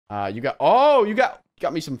You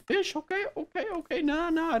got me some fish. Okay. Nah,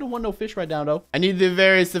 I don't want no fish right now, though. I need the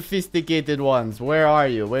very sophisticated ones. Where are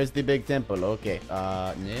you? Where's the big temple? Okay.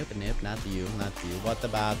 Nope, not you. What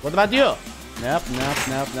about you? Nope.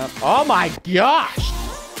 Oh my gosh.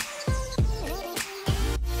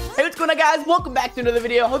 Hey, what's going on, guys? Welcome back to another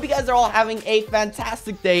video. Hope you guys are all having a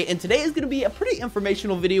fantastic day. And today is going to be a pretty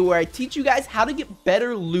informational video where I teach you guys how to get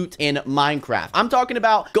better loot in Minecraft. I'm talking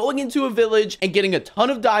about going into a village and getting a ton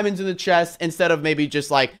of diamonds in the chest instead of maybe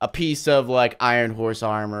just like a piece of like iron horse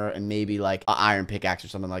armor and maybe like an iron pickaxe or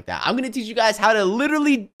something like that. I'm going to teach you guys how to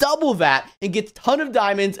literally double that and get a ton of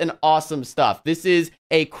diamonds and awesome stuff. This is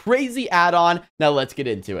a crazy add-on. Now let's get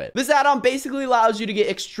into it. This add-on basically allows you to get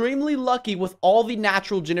extremely lucky with all the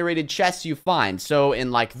natural generated chests you find. So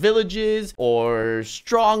in like villages or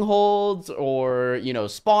strongholds or, you know,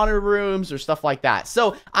 spawner rooms or stuff like that.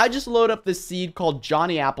 So I just load up this seed called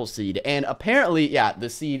Johnny Appleseed, and apparently, yeah, the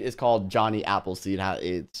seed is called Johnny Appleseed.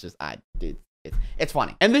 It's just, it's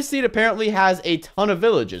funny. And this seed apparently has a ton of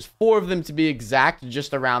villages, 4 of them to be exact,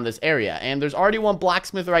 just around this area. And there's already one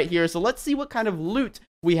blacksmith right here. So let's see what kind of loot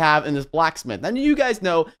we have in this blacksmith. And you guys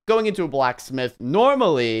know going into a blacksmith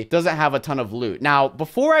normally doesn't have a ton of loot. Now,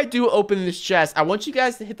 before I do open this chest, I want you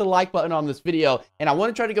guys to hit the like button on this video, and I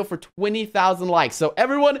want to try to go for 20,000 likes. So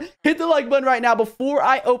everyone hit the like button right now before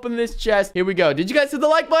I open this chest. Here we go. Did you guys hit the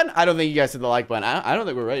like button? I don't think you guys hit the like button. I don't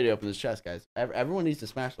think we're ready to open this chest, guys. Everyone needs to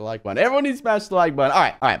smash the like button. Everyone needs to smash the like button.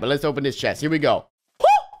 All right, but let's open this chest. Here we go.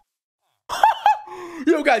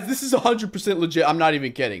 Yo, guys, this is 100% legit. I'm not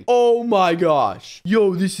even kidding. Oh my gosh.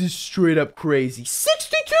 Yo, this is straight up crazy.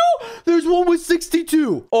 62? There's one with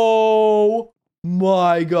 62. Oh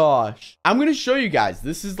my gosh. I'm gonna show you guys.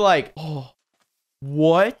 This is like, oh,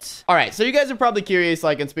 what? All right, so you guys are probably curious,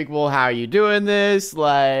 like, Unspeakable, how are you doing this?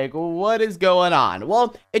 Like, what is going on?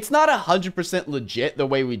 Well, it's not 100% legit the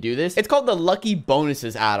way we do this. It's called the Lucky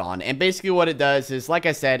Bonuses add-on, and basically what it does is, like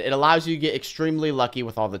I said, it allows you to get extremely lucky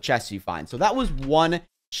with all the chests you find. So that was one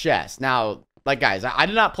chest. Now, like, guys, I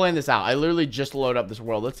did not plan this out. I literally just loaded up this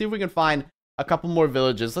world. Let's see if we can find a couple more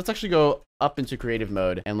villages. Let's actually go up into creative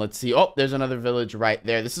mode and let's see. Oh, there's another village right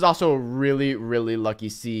there. This is also a really lucky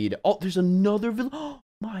seed. Oh, there's another village. Oh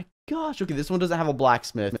my gosh. Okay, this one doesn't have a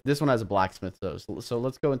blacksmith. This one has a blacksmith though. So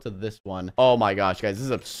let's go into this one. Oh my gosh, guys, this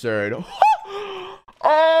is absurd.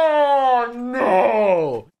 Oh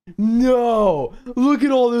no, look at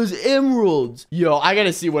all those emeralds. Yo, I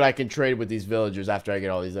gotta see what I can trade with these villagers after I get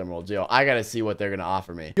all these emeralds. Yo, I gotta see what they're gonna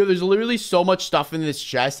offer me. Yo, there's literally so much stuff in this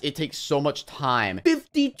chest. It takes so much time.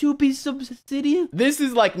 52 pieces of obsidian. This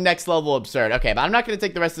is like next level absurd. Okay, but I'm not gonna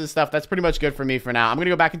take the rest of this stuff. That's pretty much good for me for now. I'm gonna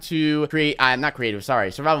go back into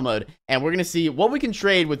survival mode, and we're gonna see what we can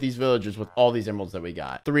trade with these villagers with all these emeralds that we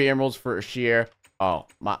got. 3 emeralds for a shear. Oh,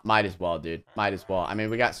 might as well, dude. Might as well. I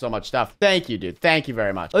mean, we got so much stuff. Thank you, dude. Thank you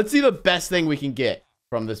very much. Let's see the best thing we can get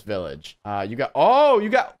from this village. You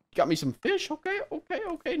got me some fish.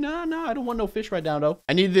 Okay. Nah, I don't want no fish right now, though.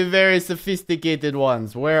 I need the very sophisticated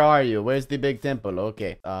ones. Where are you? Where's the big temple?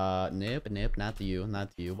 Okay. Nope, not you.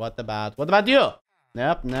 What about you?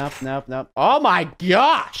 Nope. Oh my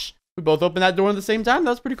gosh. We both opened that door at the same time.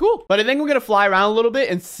 That's pretty cool. But I think we're going to fly around a little bit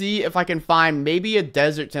and see if I can find maybe a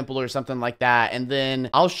desert temple or something like that. And then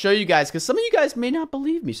I'll show you guys, because some of you guys may not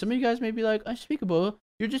believe me. Some of you guys may be like, Unspeakable,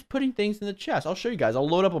 you're just putting things in the chest. I'll show you guys. I'll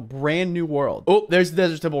load up a brand new world. Oh, there's the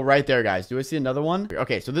desert temple right there, guys. Do I see another one?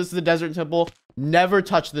 Okay, so this is the desert temple. Never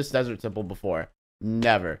touched this desert temple before.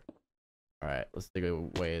 Never. All right, let's take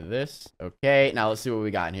away this. Okay, now let's see what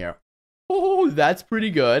we got in here. Oh, that's pretty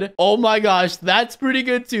good. Oh my gosh, that's pretty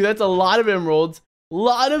good too. That's a lot of emeralds, a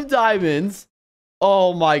lot of diamonds.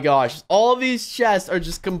 Oh my gosh, all of these chests are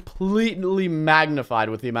just completely magnified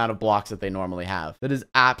with the amount of blocks that they normally have. That is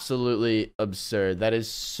absolutely absurd. That is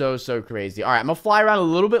so crazy. All right, I'm gonna fly around a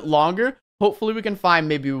little bit longer. Hopefully we can find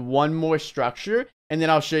maybe one more structure, and then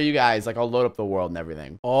I'll show you guys, like, I'll load up the world and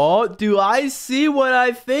everything. Oh, do I see what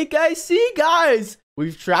I think I see, guys?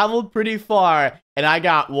 We've traveled pretty far, and I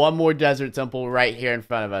got one more desert temple right here in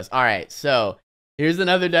front of us. All right, so here's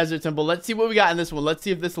another desert temple. Let's see what we got in this one. Let's see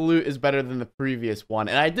if this loot is better than the previous one.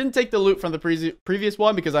 And I didn't take the loot from the previous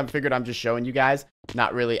one because I figured I'm just showing you guys,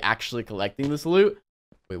 not really actually collecting this loot.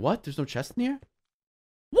 Wait, what? There's no chest in here?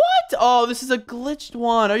 What? Oh, this is a glitched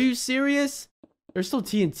one. Are you serious? There's still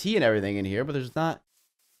TNT and everything in here, but there's not.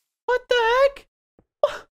 What the heck?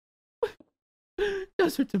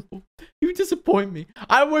 Desert temple, you disappoint me.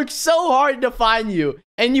 I worked so hard to find you,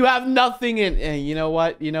 and you have nothing in. And you know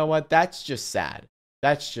what? That's just sad.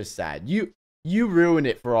 That's just sad. you ruin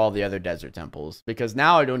it for all the other desert temples, because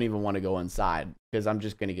now I don't even want to go inside because I'm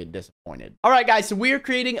just going to get disappointed. All right, guys, so we are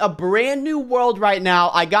creating a brand new world right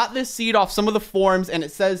now. I got this seed off some of the forums, and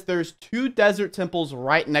it says there's 2 desert temples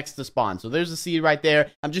right next to spawn. So there's a seed right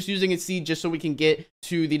there. I'm just using a seed just so we can get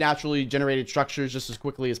to the naturally generated structures just as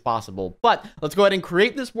quickly as possible. But let's go ahead and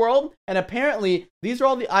create this world. And apparently, these are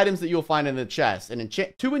all the items that you'll find in the chest.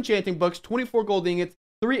 2 enchanting books, 24 gold ingots,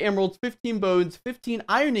 3 emeralds, 15 bones, 15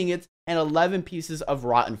 iron ingots, and 11 pieces of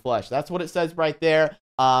rotten flesh. That's what it says right there,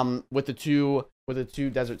 with the two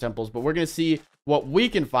desert temples. But we're gonna see what we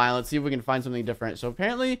can find. Let's see if we can find something different. So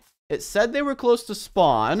apparently it said they were close to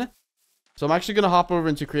spawn, so I'm actually gonna hop over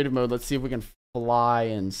into creative mode. Let's see if we can fly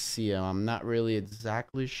and see them. I'm not really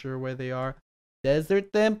exactly sure where they are.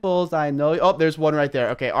 Desert temples, I know. Oh, there's one right there.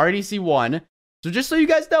 Okay, already see one. So just so you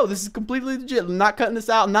guys know, this is completely legit. I'm not cutting this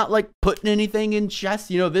out. I'm not like putting anything in chests.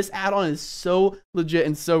 You know, this add-on is so legit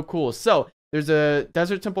and so cool. So there's a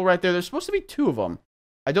desert temple right there. There's supposed to be 2 of them.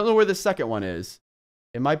 I don't know where the second one is.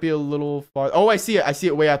 It might be a little far. Oh, I see it. I see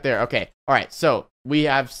it way out there. Okay. All right. So we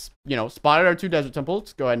have, you know, spotted our 2 desert temples.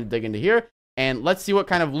 Let's go ahead and dig into here. And let's see what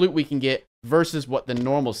kind of loot we can get versus what the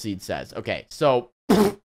normal seed says. Okay. So,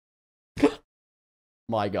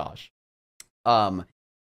 my gosh.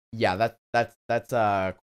 Yeah, that's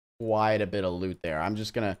quite a bit of loot there. I'm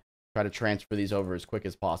just gonna try to transfer these over as quick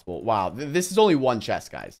as possible. Wow, this is only 1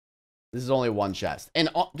 chest, guys. This is only 1 chest. And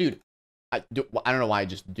dude, I don't know why I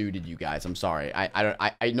just duded you guys. I'm sorry.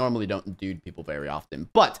 I normally don't dude people very often.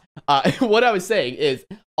 But what I was saying is,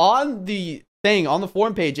 on the thing on the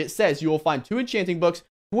forum page, it says you will find 2 enchanting books,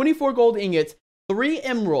 24 gold ingots, 3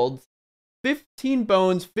 emeralds, 15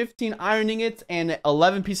 bones, 15 iron ingots, and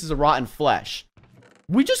 11 pieces of rotten flesh.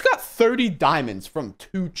 We just got 30 diamonds from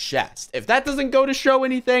 2 chests. If that doesn't go to show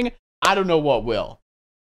anything, I don't know what will.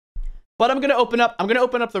 But I'm gonna open up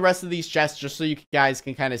the rest of these chests just so you guys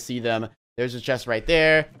can kind of see them. There's a chest right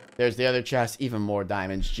there. There's the other chest, even more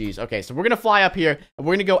diamonds. Jeez. Okay, so we're gonna fly up here and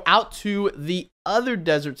we're gonna go out to the other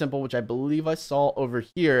desert temple, which I believe I saw over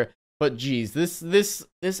here. But geez, this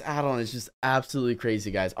add-on is just absolutely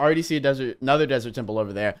crazy, guys. Already see another desert temple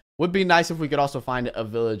over there. Would be nice if we could also find a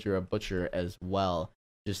village or a butcher as well,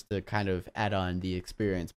 just to kind of add on the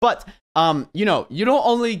experience. But you know, you don't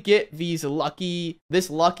only get this lucky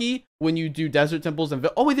when you do desert temples and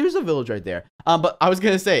oh wait, there's a village right there. But I was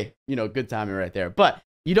gonna say, you know, good timing right there. But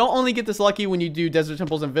you don't only get this lucky when you do desert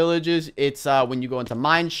temples and villages. It's when you go into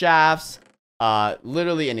mine shafts,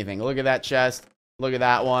 literally anything. Look at that chest. Look at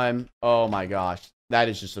that one. Oh my gosh, that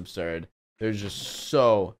is just absurd. There's just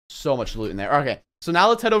so much loot in there. Okay, so now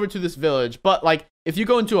let's head over to this village. But like, if you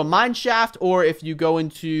go into a mine shaft, or if you go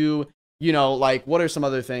into, you know, like, what are some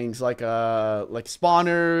other things, like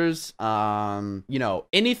spawners, you know,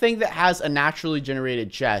 anything that has a naturally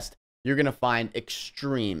generated chest, you're gonna find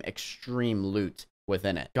extreme loot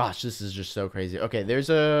within it. Gosh, this is just so crazy. Okay,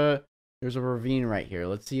 there's a ravine right here.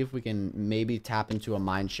 Let's see if we can maybe tap into a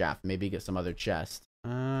mine shaft, maybe get some other chest.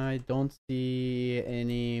 I don't see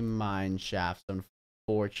any mine shafts,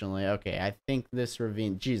 unfortunately. Okay, I think this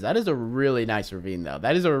ravine, geez, that is a really nice ravine though.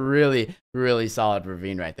 That is a really solid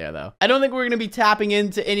ravine right there though. I don't think we're gonna be tapping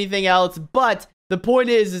into anything else, but the point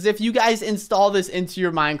is if you guys install this into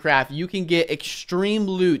your Minecraft, you can get extreme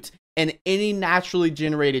loot in any naturally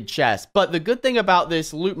generated chest. But the good thing about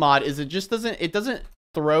this loot mod is it doesn't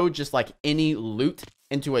throw just like any loot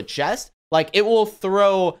into a chest. Like, it will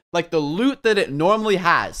throw like the loot that it normally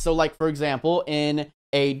has. So like, for example, in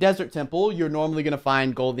a desert temple, you're normally going to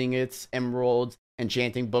find gold ingots, emeralds,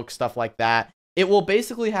 enchanting books, stuff like that. It will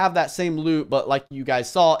basically have that same loot, but like you guys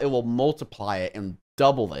saw, it will multiply it and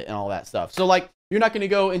double it and all that stuff. So like, you're not going to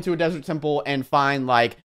go into a desert temple and find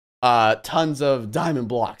like tons of diamond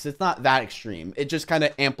blocks. It's not that extreme. It just kind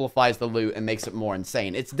of amplifies the loot and makes it more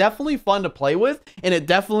insane. It's definitely fun to play with, and it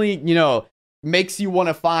definitely, you know, makes you want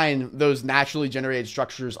to find those naturally generated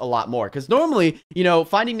structures a lot more. Because normally, you know,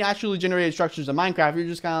 finding naturally generated structures in Minecraft, you're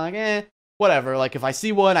just kind of like, whatever. Like, if I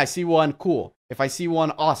see one, cool. If I see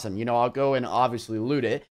one, awesome. You know, I'll go and obviously loot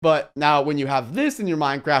it. But now when you have this in your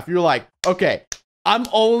Minecraft, you're like, okay, I'm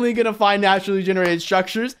only going to find naturally generated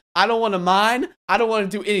structures. I don't want to mine. I don't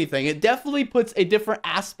want to do anything. It definitely puts a different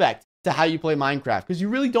aspect to how you play Minecraft, because you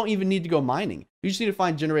really don't even need to go mining. You just need to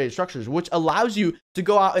find generated structures, which allows you to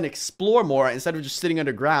go out and explore more instead of just sitting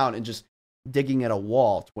underground and just digging at a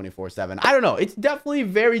wall 24/7. I don't know. It's definitely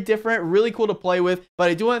very different, really cool to play with, but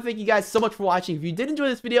I do want to thank you guys so much for watching. If you did enjoy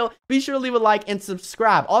this video, be sure to leave a like and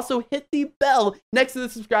subscribe. Also, hit the bell next to the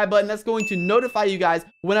subscribe button. That's going to notify you guys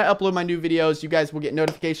when I upload my new videos. You guys will get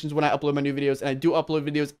notifications when I upload my new videos, and I do upload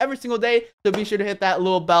videos every single day, so be sure to hit that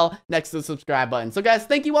little bell next to the subscribe button. So guys,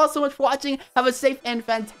 thank you all so much for watching. Have a safe and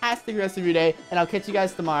fantastic rest of your day, and I'll catch you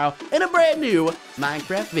guys tomorrow in a brand new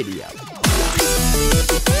Minecraft video.